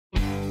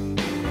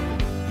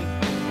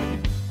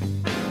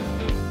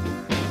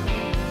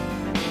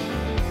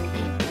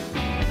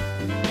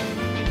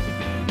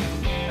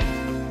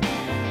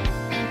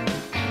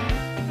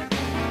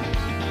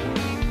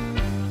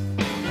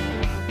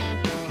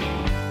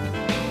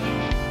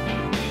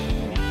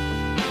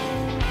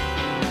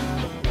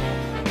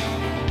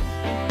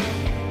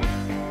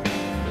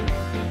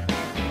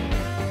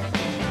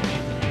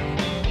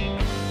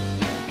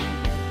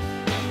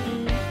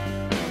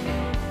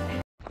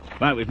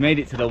Right, we've made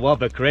it to the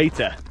Wahbah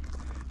Crater.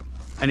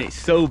 And it's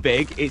so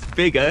big, it's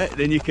bigger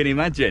than you can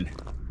imagine.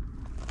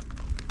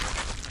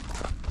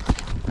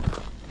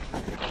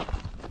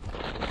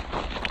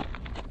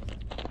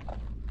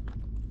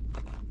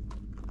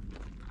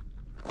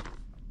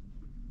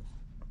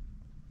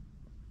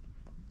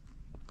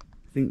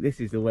 I think this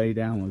is the way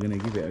down, we're going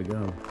to give it a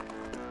go.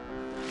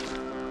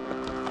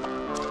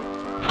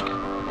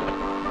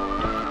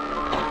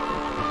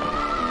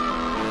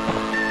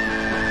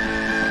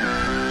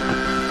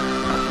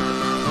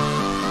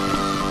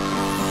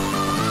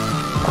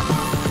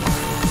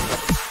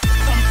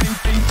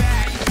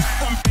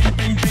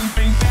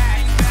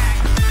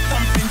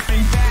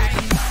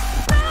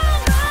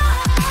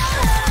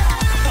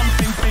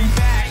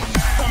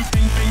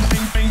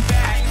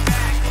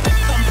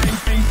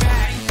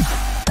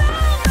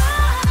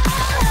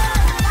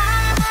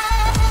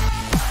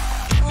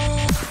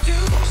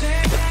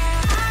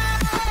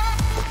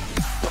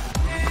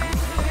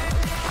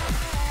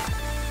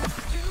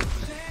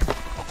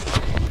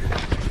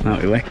 Now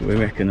we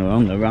reckon we're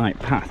on the right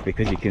path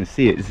because you can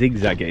see it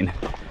zigzagging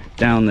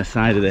down the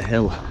side of the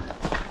hill.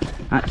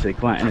 Actually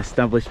quite an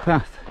established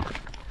path,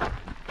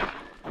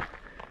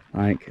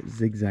 like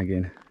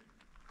zigzagging.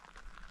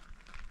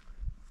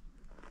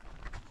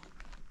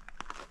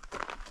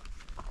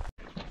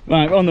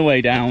 Right, we're on the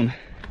way down,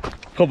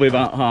 probably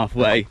about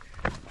halfway,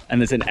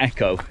 and there's an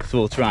echo, so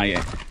we'll try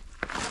it.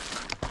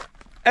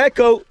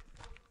 Echo!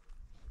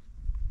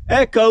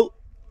 Echo!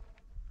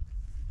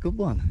 Good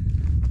one.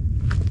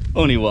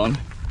 Only one.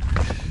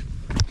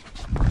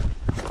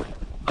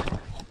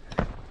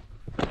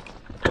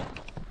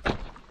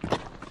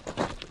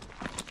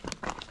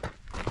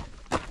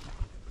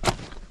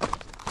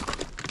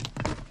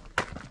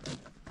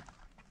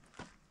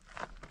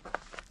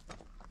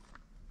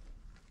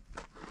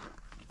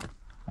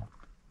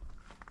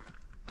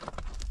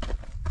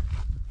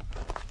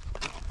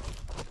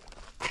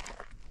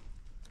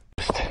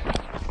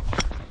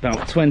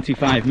 About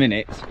 25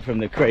 minutes from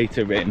the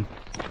crater rim.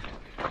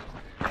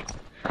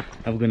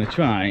 And we're going to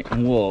try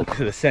and walk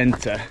to the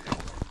centre,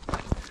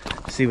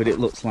 see what it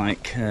looks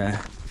like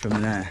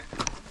from there.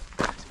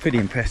 It's pretty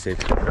impressive.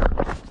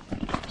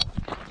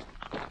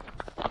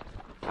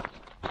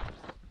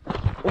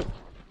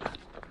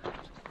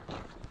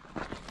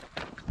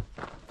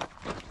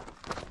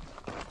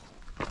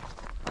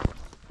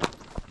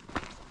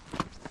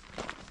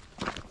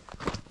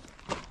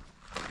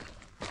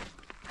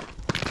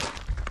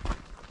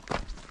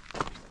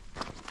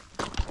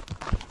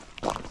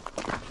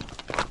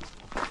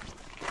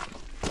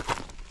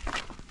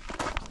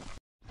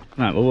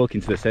 Right, we're walking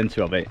to the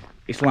centre of it.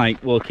 It's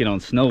like walking on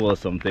snow or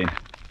something.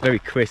 Very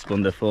crisp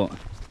underfoot.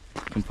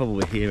 You can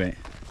probably hear it.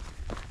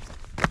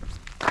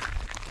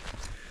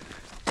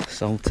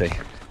 Salty.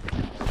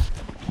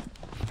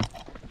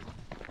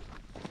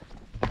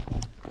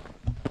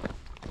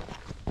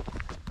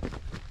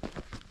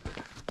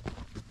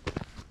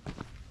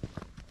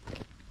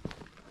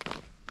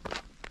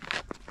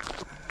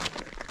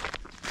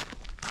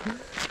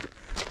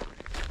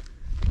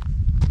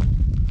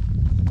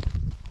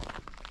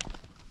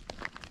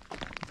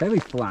 Very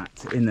flat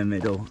in the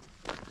middle.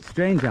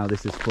 Strange how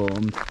this has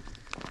formed.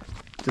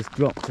 Just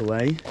dropped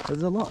away.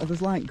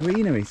 There's like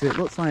greenery, so it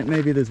looks like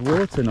maybe there's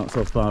water not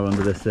so far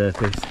under the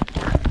surface.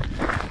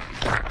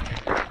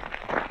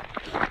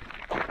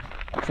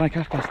 It's like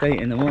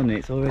 8:30 in the morning,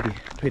 it's already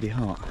pretty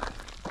hot.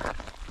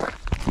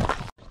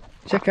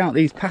 Check out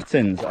these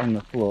patterns on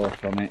the floor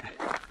from it.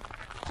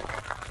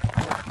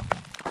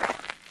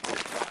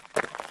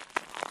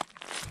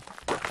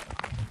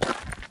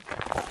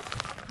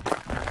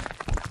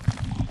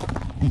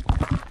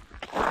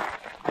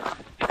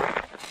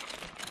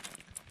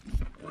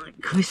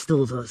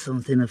 Crystals or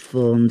something have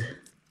formed.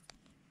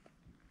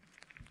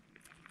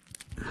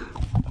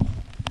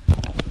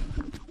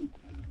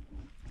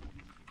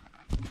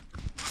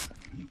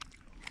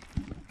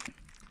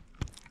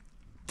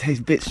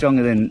 Tastes a bit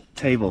stronger than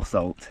table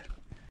salt.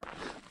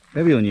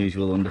 Very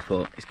unusual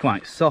underfoot. It's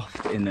quite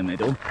soft in the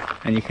middle,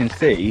 and you can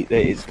see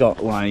that it's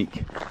got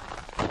like,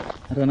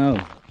 I don't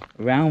know,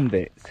 round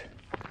bits.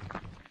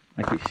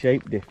 Like it's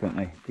shaped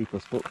differently,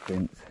 people's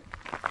footprints.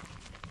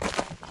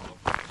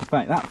 In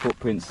fact, that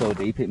footprint's so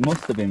deep it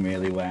must have been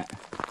really wet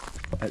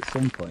at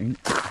some point.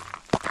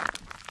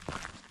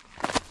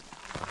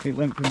 It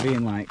went from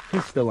being like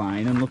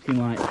crystalline and looking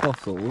like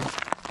fossils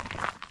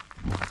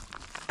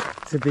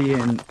to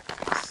being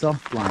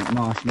soft like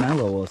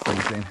marshmallow or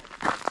something,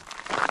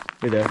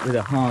 with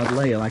a hard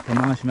layer like a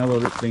marshmallow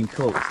that's been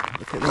cooked.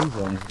 Look at these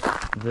ones,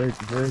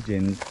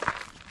 virgins.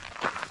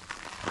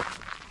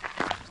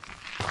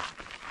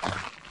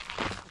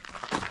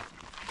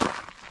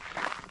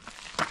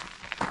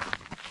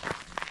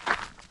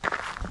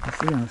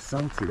 See how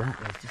salty that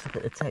is, just look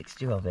at the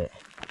texture of it.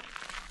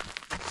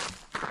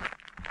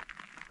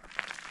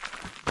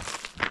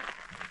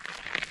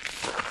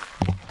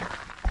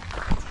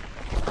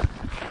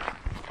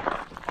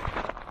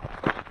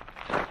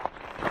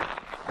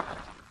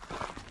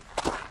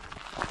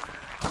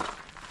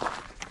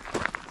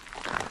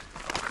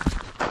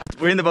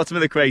 we're in the bottom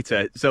of the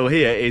crater, so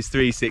here is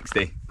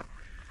 360.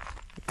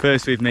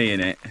 First with me in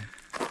it,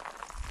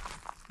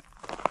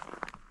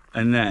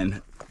 and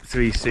then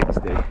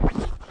 360,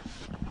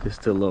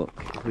 just to look.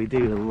 If we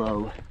do a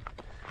low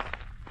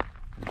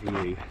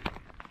view,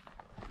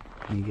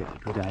 you get a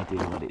good idea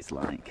what it's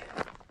like.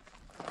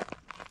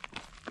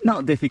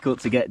 Not difficult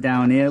to get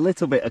down here, a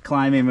little bit of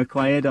climbing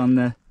required on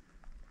the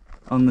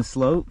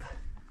slope,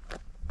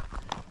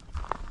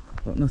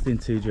 but nothing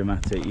too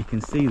dramatic. You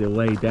can see the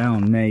way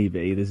down,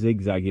 maybe the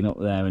zigzagging up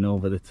there and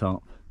over the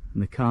top,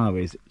 and the car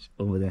is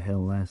over the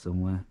hill there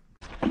somewhere.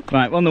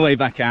 Right, we're on the way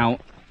back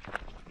out,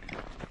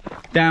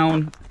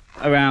 down,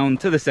 around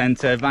to the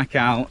centre, back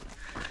out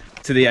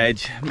to the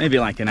edge, maybe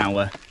like an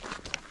hour,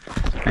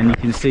 and you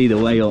can see the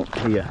way up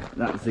here,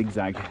 that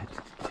zigzag,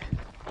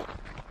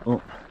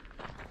 up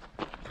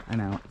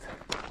and out.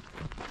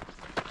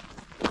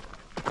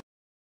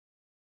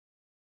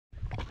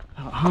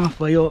 About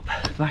halfway up,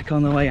 back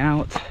on the way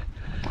out.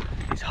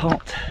 It's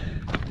hot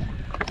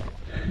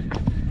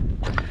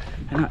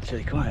and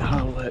actually quite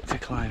hard work to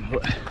climb,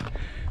 but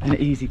an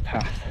easy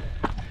path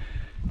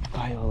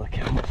by all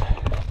accounts.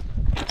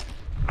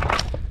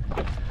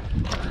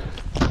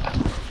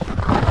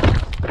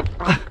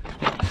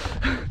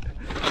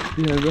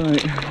 Yeah,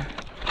 right.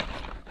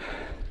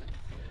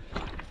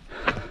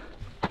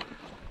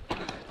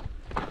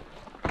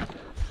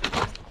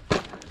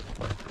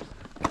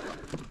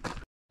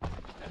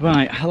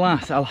 Right,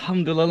 alas,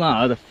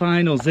 alhamdulillah, the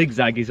final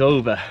zigzag is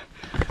over.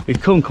 We've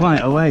come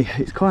quite a way.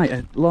 It's quite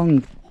a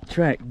long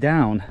trek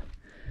down,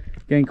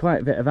 getting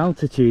quite a bit of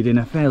altitude in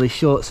a fairly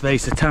short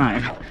space of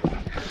time.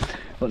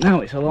 But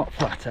now it's a lot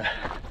flatter.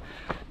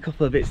 A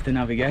couple of bits to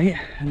navigate,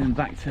 and then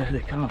back to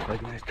the car for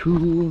a nice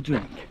cool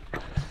drink.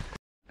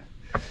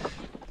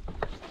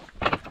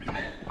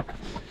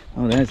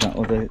 Oh, there's that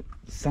other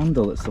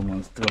sandal that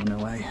someone's thrown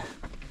away.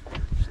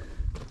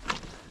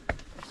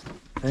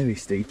 Very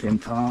steep in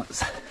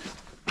parts.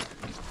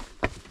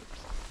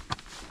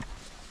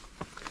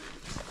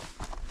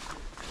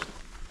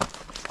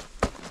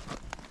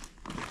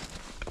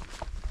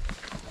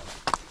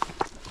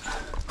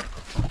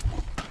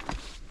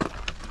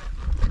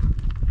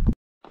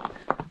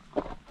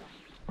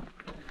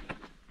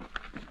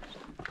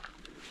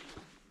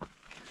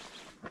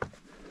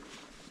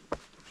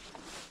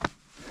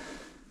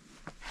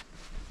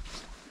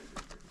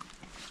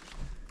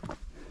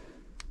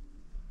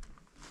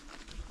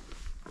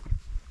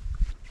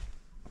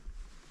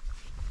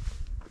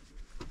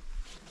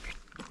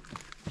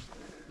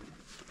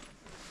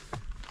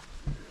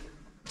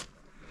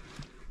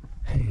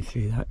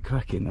 See that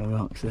crack in the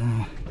rocks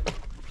there.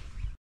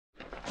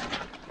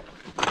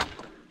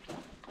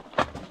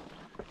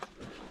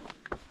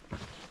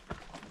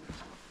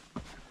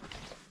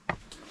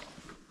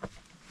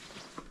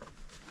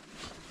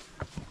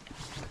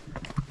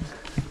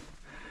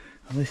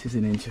 Well, this is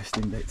an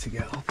interesting bit to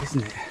get up,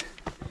 isn't it?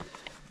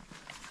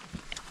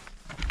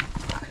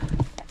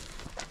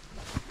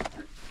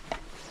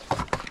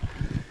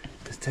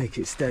 Just take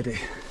it steady.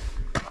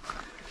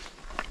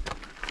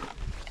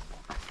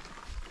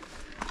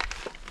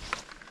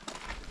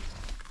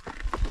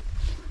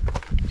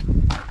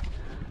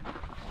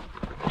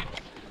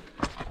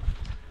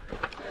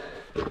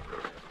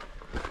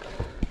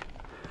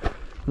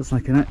 Looks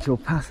like an actual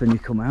path when you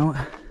come out.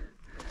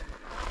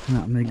 And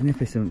that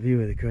magnificent view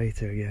of the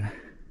crater again.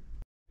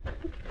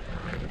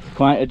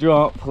 Quite a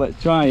drop, let's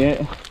try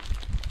it.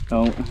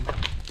 Oh.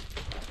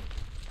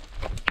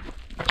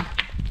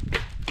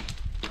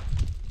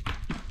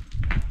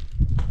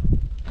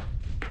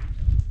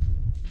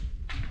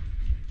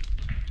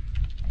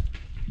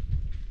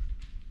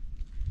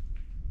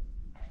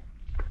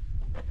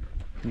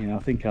 Yeah, I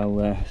think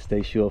I'll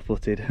stay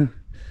sure-footed.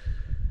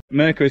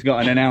 Mercury's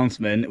got an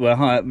announcement.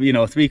 We're, you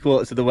know,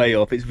 3/4 of the way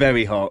up. It's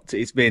very hot.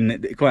 It's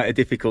been quite a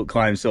difficult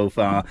climb so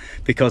far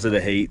because of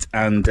the heat.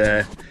 And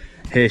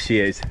here she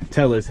is.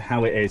 Tell us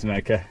how it is,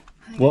 Mercury.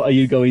 What are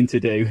you going to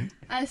do?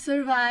 I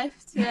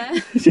survived, yeah.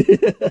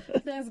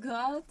 Thanks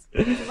God.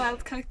 The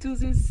wild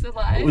cactus is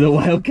alive. The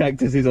wild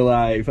cactus is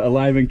alive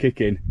and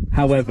kicking.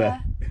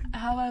 However,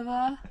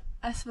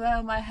 I swear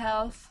on my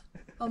health,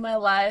 on my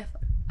life,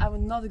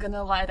 I'm not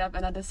gonna light up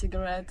another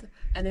cigarette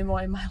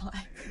anymore in my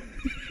life.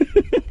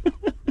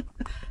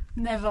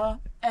 Never,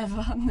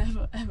 ever,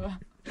 never, ever.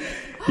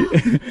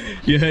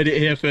 You heard it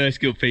here first,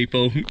 good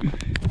people.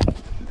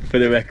 For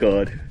the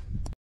record.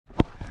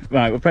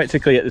 Right, we're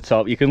practically at the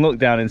top. You can look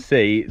down and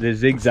see the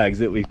zigzags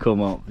that we've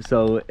come up.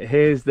 So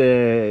here's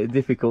the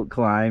difficult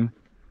climb,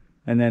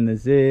 and then the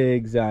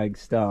zigzag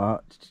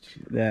start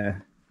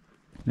there.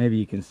 Maybe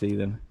you can see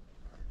them.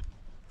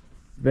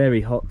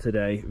 Very hot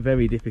today,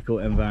 very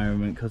difficult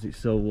environment because it's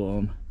so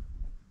warm.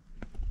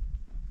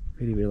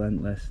 Pretty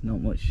relentless,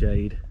 not much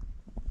shade.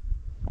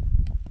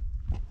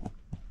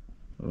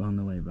 We're on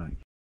the way back.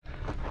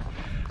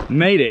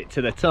 Made it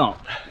to the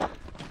top.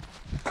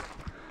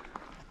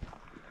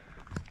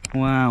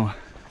 Wow.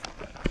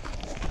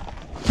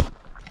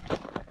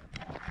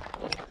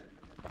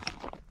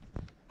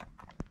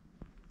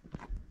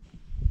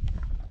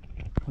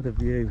 What a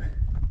view.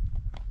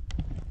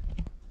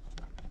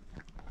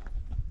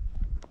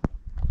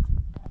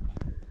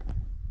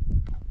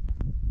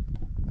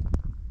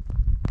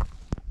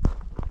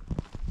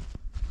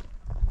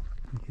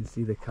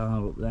 see the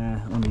car up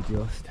there, only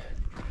just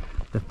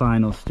the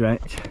final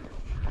stretch.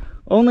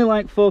 Only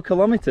like 4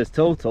 kilometres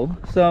total,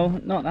 so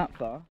not that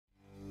far.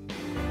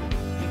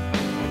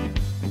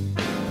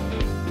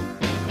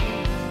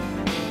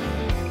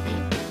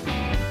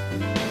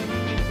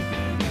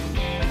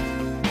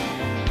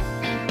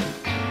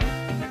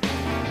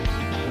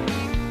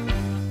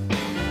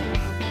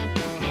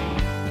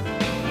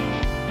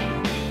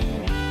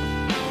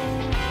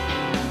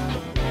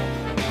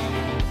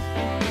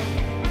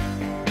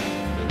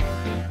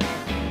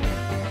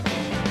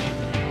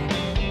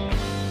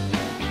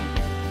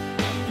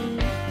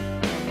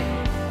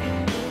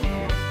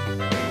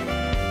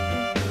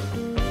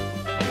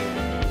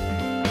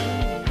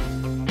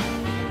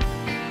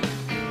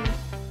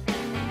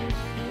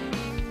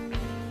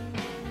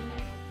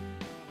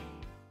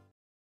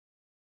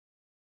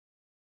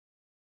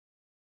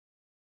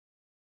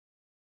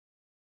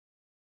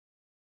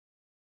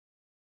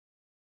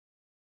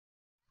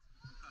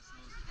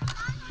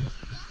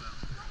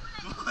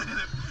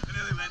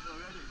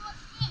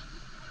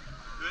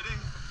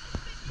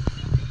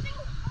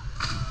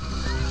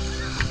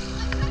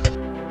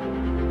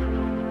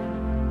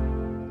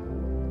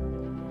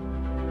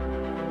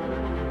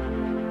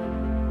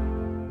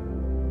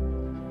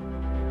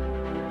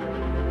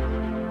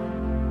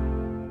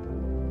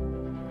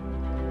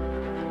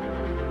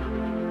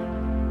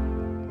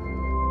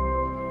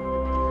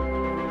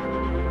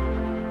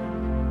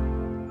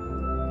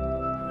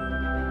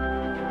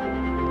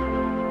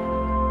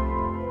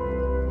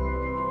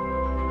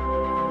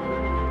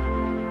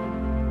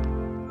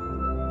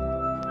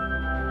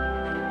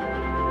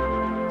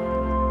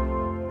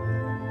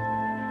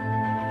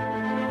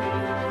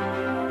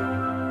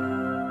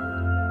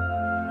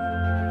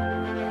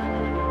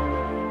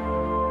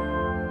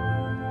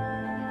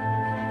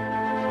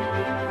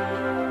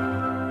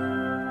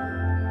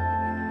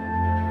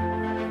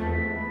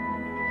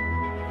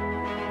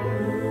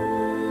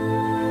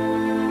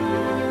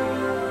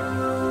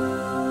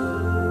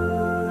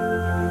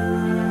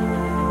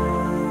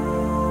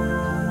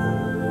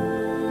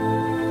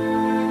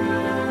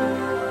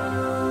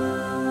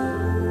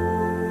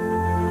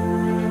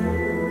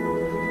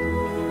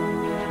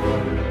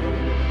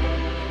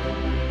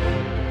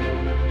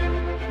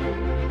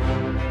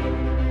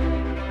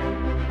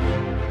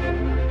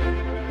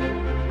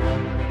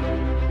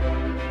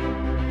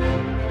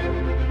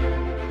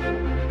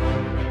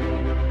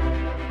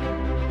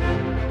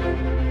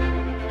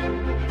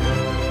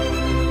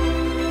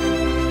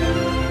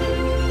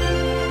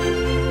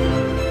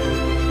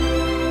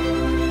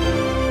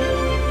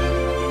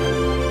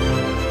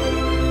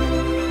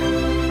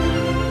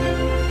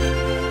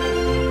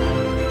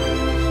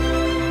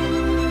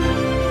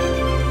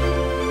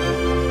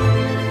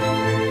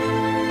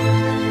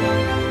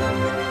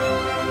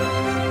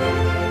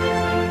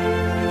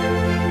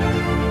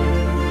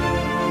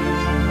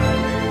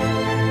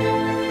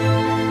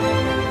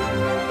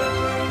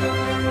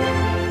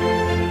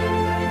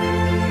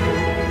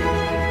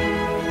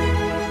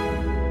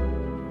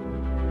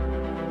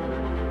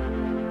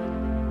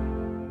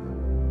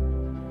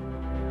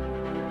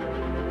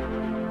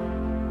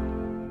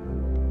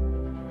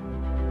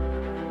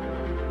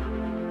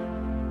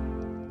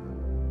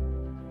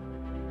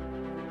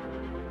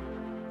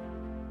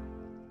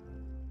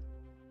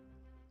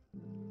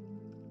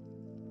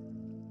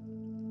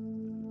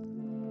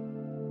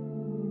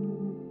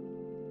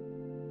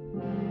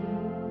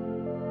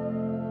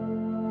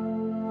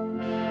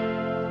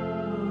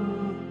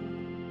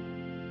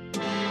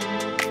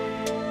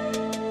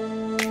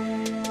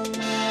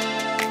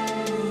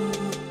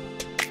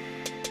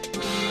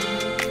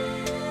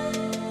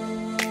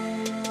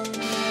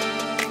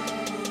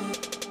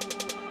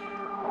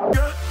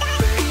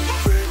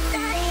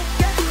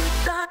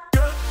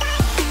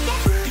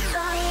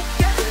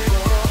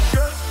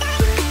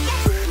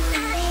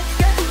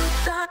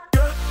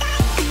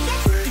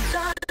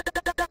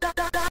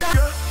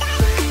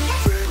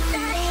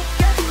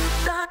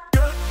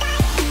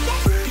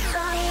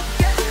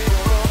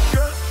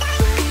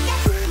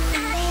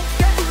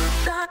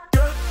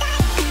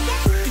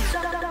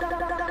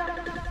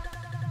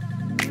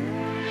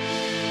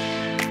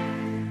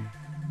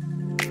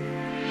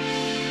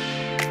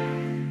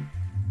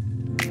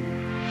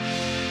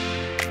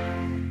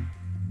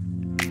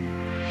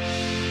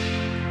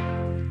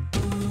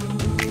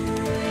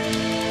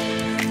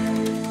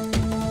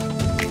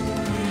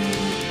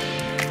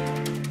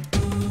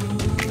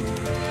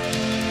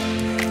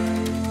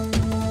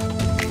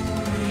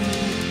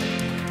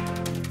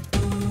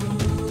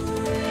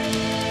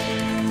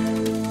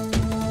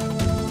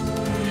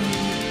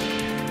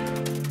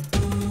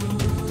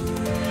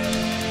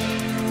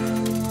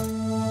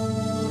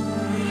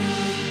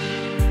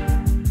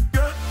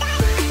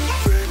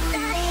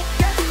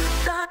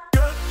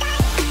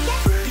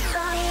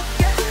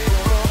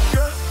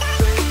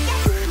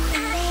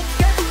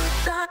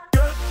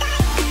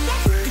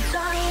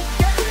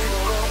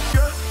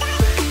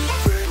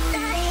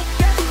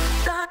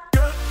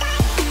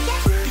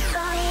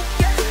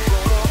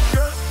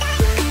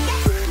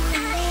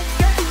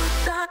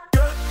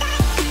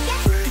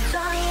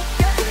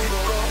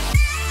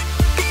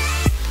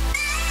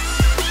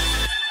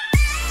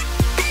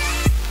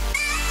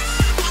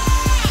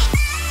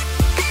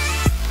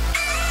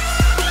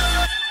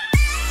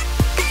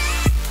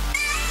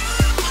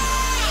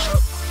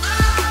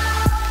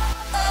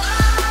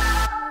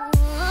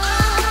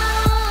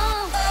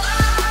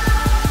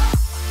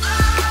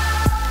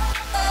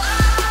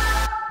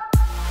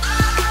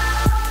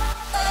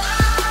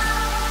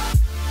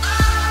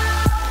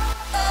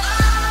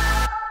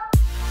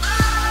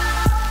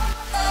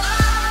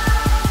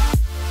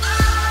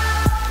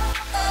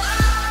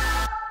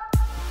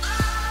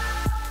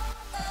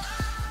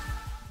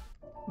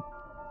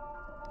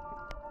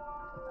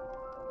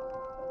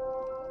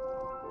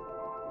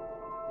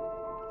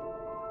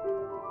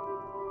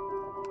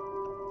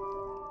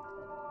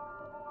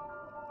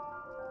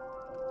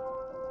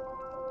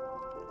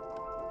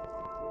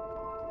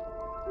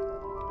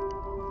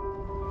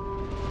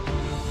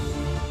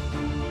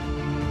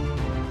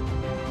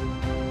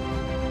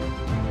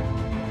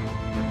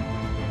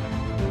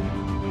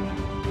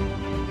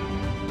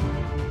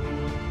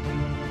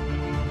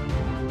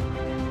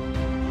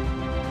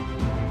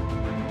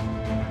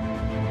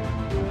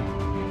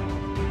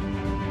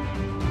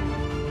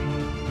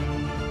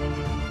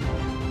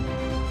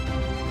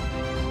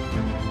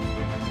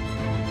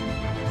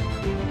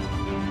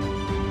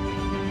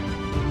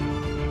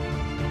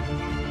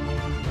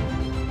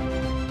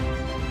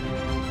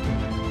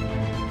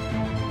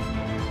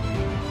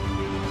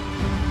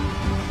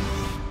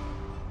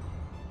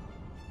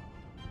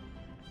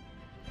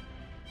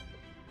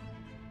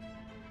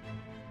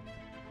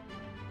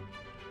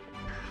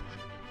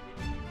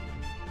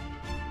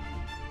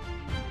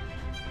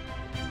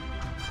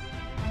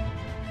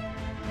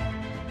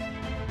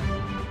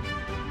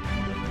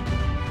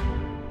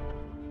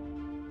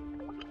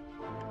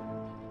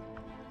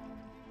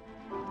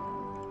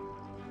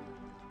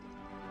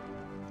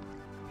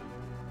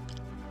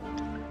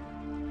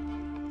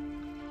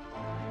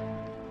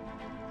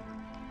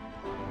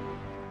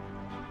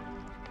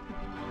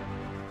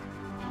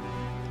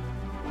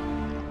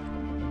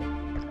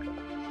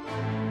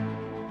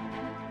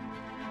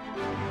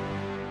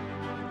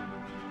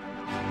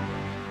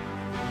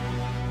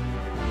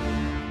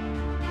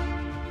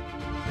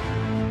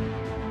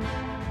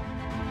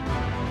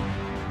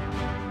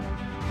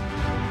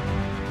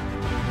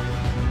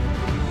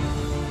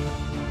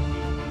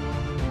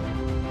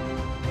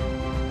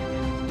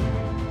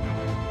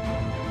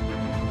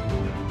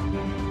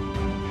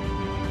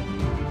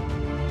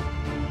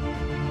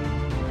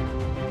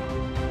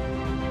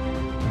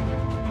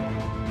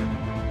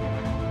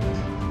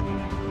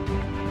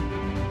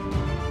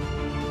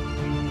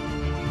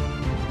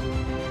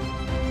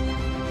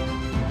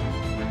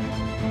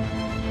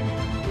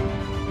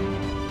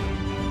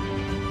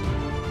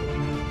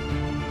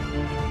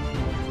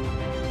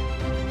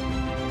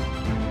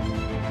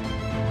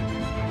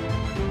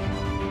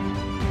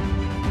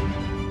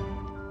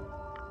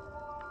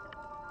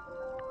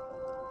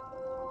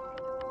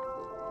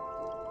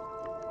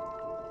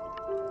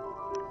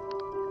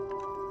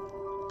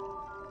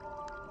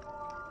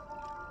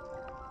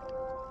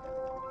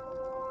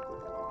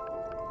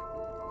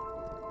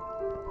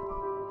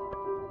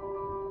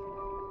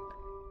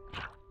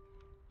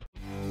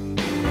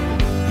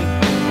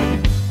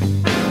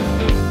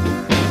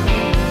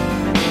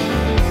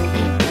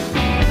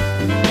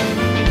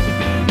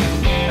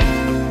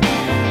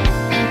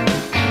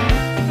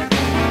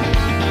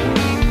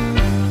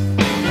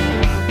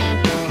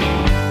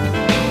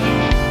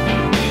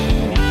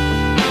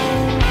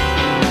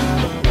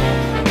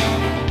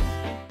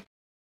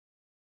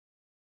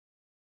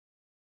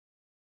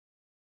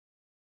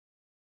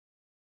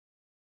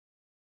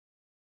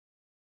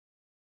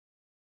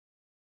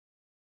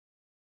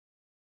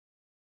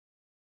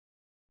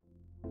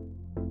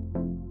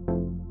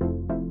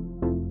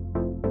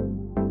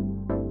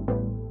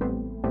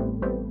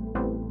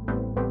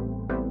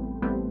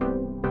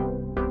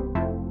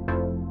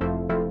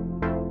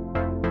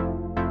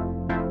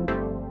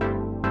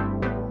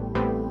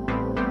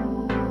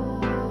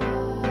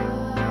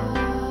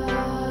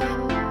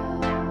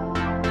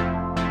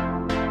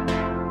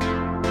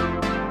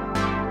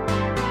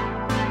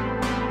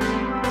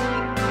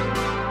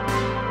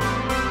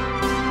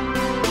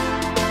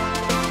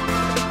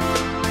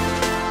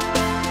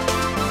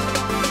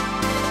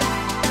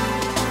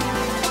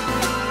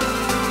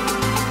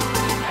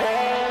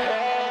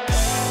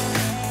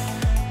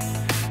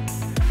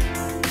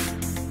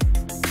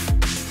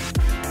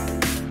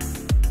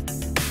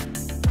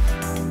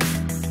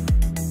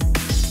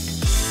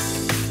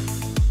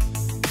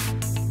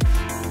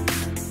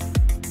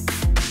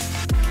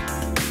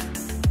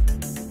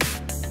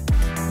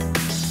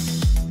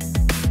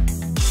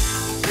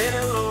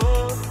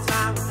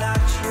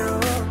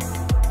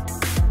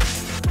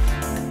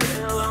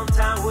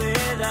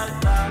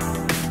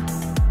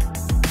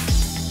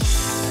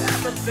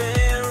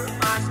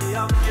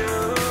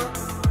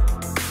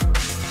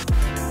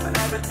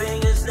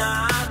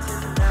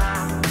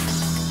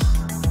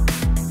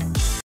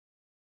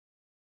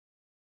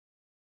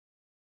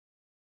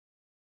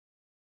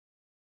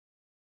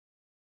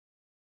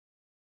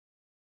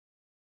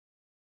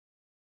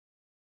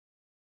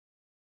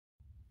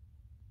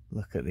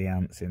 Look at the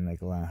ants in the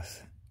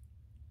glass.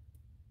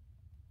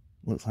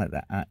 Looks like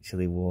they're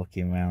actually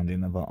walking around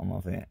in the bottom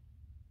of it.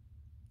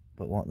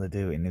 But what they're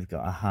doing, they've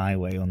got a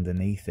highway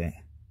underneath it.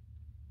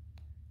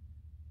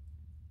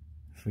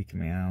 Freaking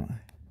me out.